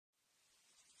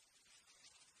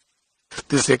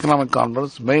this economic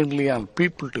conference mainly on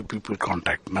people-to-people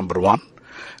contact, number one.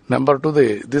 Number two,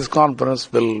 this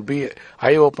conference will be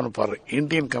eye-open for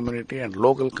Indian community and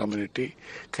local community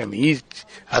can each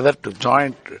other to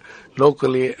join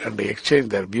locally and exchange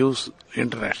their views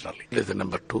internationally. That is the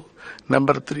number two.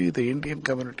 Number three, the Indian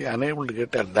community unable to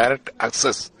get a direct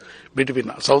access between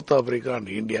South Africa and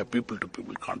India,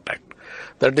 people-to-people contact.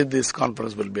 That is, this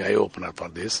conference will be eye-opener for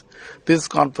this. This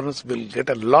conference will get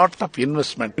a lot of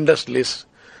investment. Industrialists,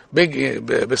 big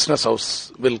business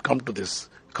house will come to this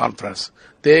conference.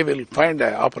 They will find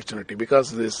an opportunity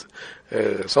because this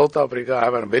South Africa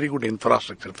have a very good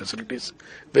infrastructure facilities,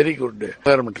 very good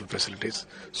environmental facilities.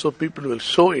 So people will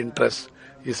show interest.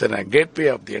 It's a gateway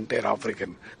of the entire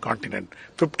African continent.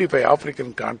 55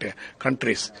 African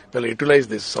countries will utilize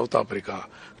this South Africa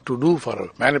to do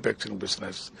for manufacturing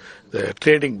business, the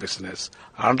trading business,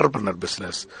 entrepreneur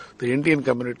business. The Indian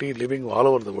community living all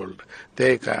over the world,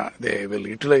 they will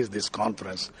utilize this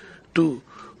conference to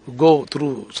go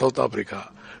through South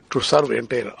Africa to serve the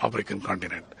entire African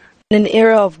continent. In an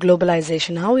era of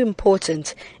globalization, how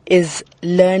important is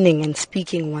learning and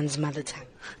speaking one's mother tongue?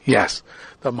 Yes,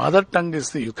 the mother tongue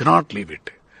is, you cannot leave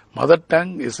it. Mother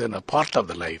tongue is a part of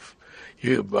the life.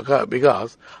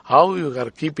 Because how you are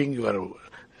keeping your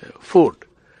food.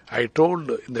 I told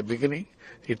in the beginning,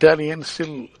 Italian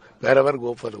still wherever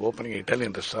go for opening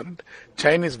Italian restaurant,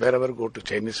 Chinese wherever go to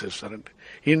Chinese restaurant,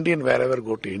 Indian wherever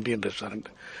go to Indian restaurant,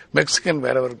 Mexican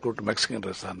wherever go to Mexican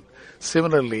restaurant.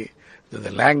 Similarly,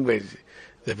 the language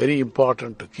is very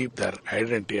important to keep their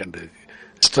identity and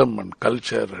system and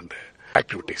culture and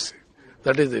activities.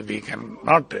 That is, we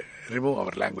cannot remove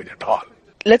our language at all.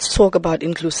 Let's talk about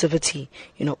inclusivity.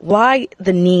 Why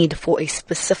the need for a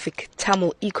specific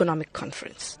Tamil economic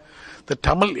conference? The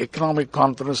Tamil Economic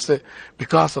Conference,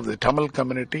 because of the Tamil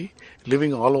community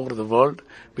living all over the world,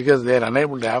 because they are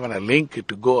unable to have a link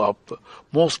to go up,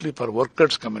 mostly for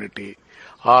workers' community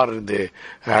or in the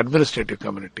administrative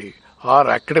community or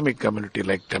academic community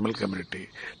like Tamil community.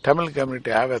 Tamil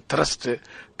community have a thrust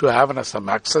to have some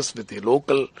access with the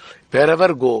local,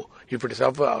 wherever go. If it is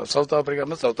South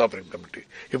Africa, South African community.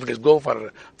 If it is go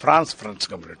for France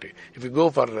community. If you go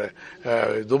for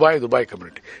Dubai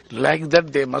community. Like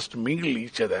that, they must mingle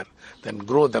each other, then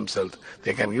grow themselves.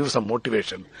 They can give some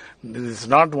motivation. This is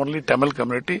not only Tamil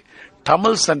community,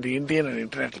 Tamils and Indian and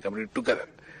international community together.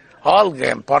 All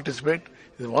can participate.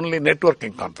 It is only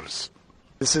networking conference.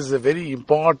 This is very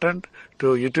important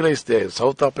to utilize the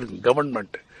South African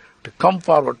government to come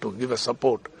forward to give a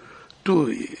support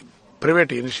to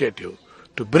private initiative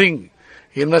to bring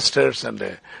investors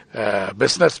and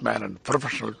businessmen and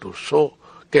professionals to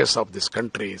showcase of this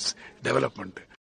country's development.